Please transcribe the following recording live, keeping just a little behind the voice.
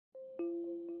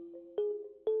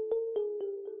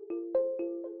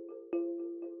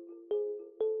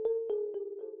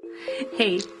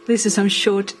Hey, this is some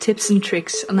short tips and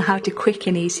tricks on how to quick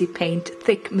and easy paint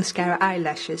thick mascara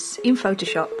eyelashes in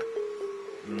Photoshop.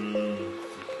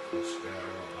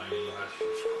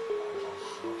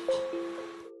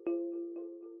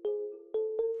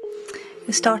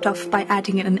 You start off by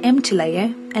adding in an empty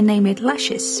layer and name it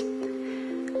Lashes.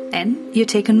 Then you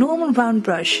take a normal round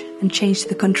brush and change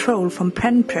the control from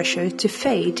pen pressure to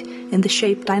fade in the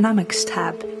Shape Dynamics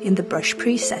tab in the brush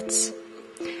presets.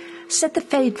 Set the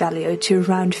fade value to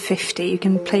around 50. You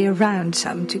can play around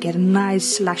some to get a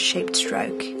nice lash-shaped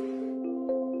stroke.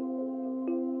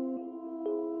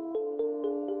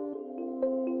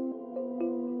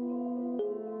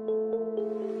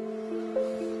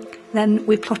 Then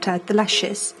we plot out the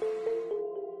lashes.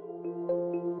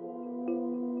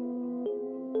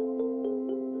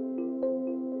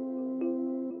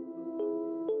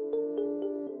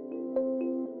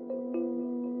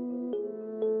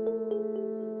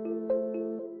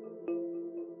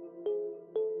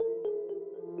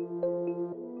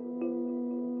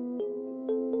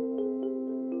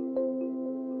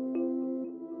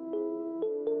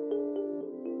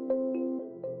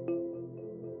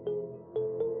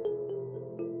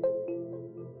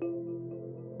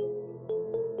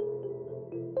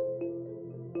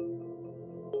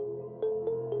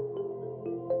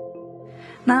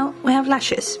 Now we have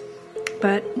lashes,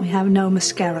 but we have no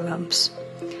mascara lumps.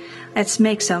 Let's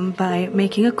make some by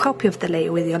making a copy of the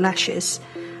layer with your lashes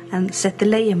and set the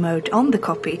layer mode on the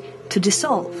copy to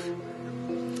dissolve.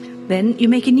 Then you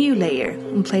make a new layer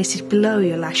and place it below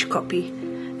your lash copy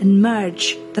and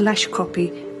merge the lash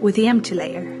copy with the empty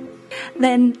layer.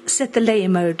 Then set the layer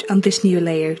mode on this new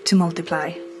layer to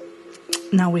multiply.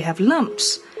 Now we have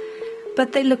lumps,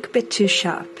 but they look a bit too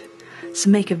sharp. So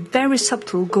make a very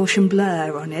subtle Gaussian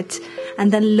blur on it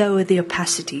and then lower the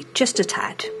opacity just a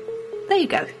tad. There you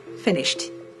go,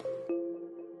 finished.